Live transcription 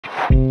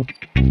And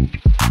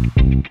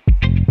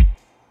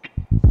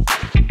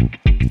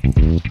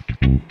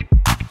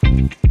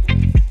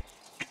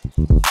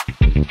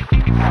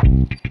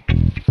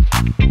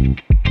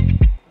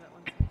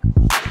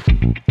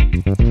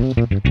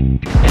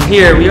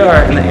here we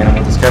are in the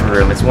Animal Discovery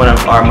Room. It's one of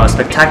our most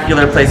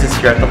spectacular places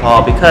here at the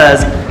hall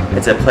because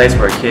it's a place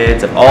where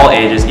kids of all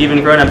ages, even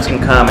grown-ups, can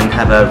come and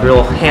have a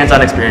real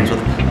hands-on experience with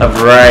a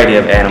variety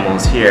of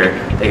animals here.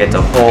 They get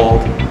to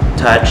hold,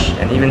 touch,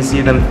 and even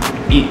see them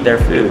eat their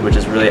food, which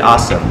is really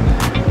awesome.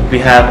 We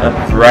have a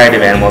variety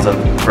of animals, of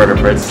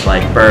vertebrates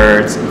like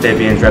birds,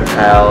 amphibians,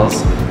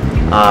 reptiles,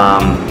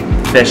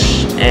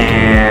 fish,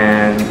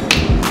 and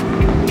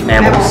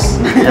mammals.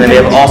 And then we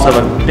have also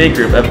a big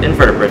group of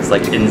invertebrates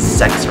like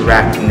insects,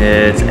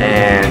 arachnids,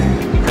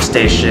 and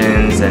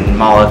crustaceans, and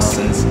mollusks,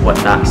 and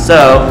whatnot.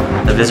 So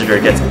the visitor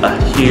gets a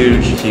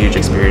huge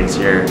experience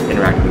here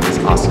interacting with these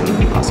awesome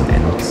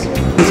animals.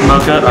 This is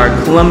Mocha,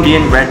 our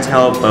Colombian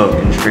red-tailed boa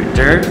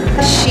constrictor.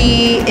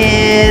 She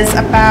is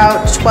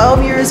about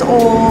 12 years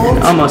old.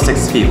 And almost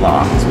 6 feet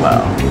long as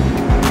well.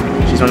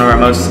 She's one of our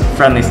most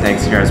friendly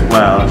snakes here as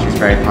well. She's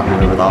very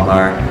popular with all of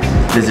our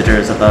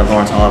visitors at the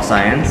Lawrence Hall of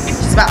Science.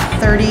 She's about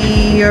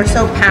 30 or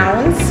so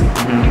pounds,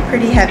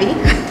 pretty heavy.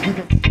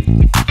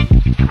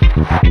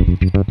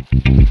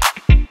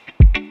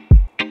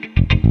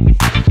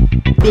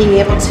 Being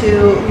able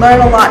to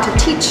learn a lot to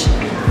teach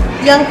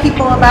young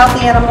people about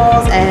the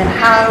animals and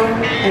how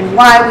and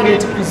why we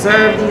need to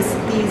preserve these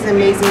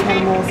amazing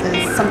animals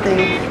is something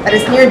that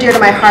is near and dear to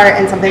my heart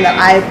and something that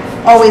I've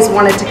always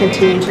wanted to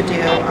continue to do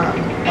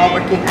while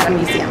working at a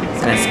museum.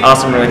 And it's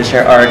awesome really to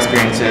share our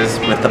experiences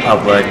with the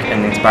public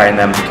and inspiring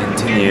them to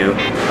continue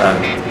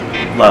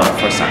love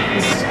for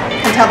science.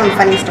 And tell them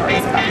funny stories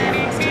about the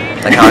animals too.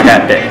 Like how I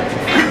got bit.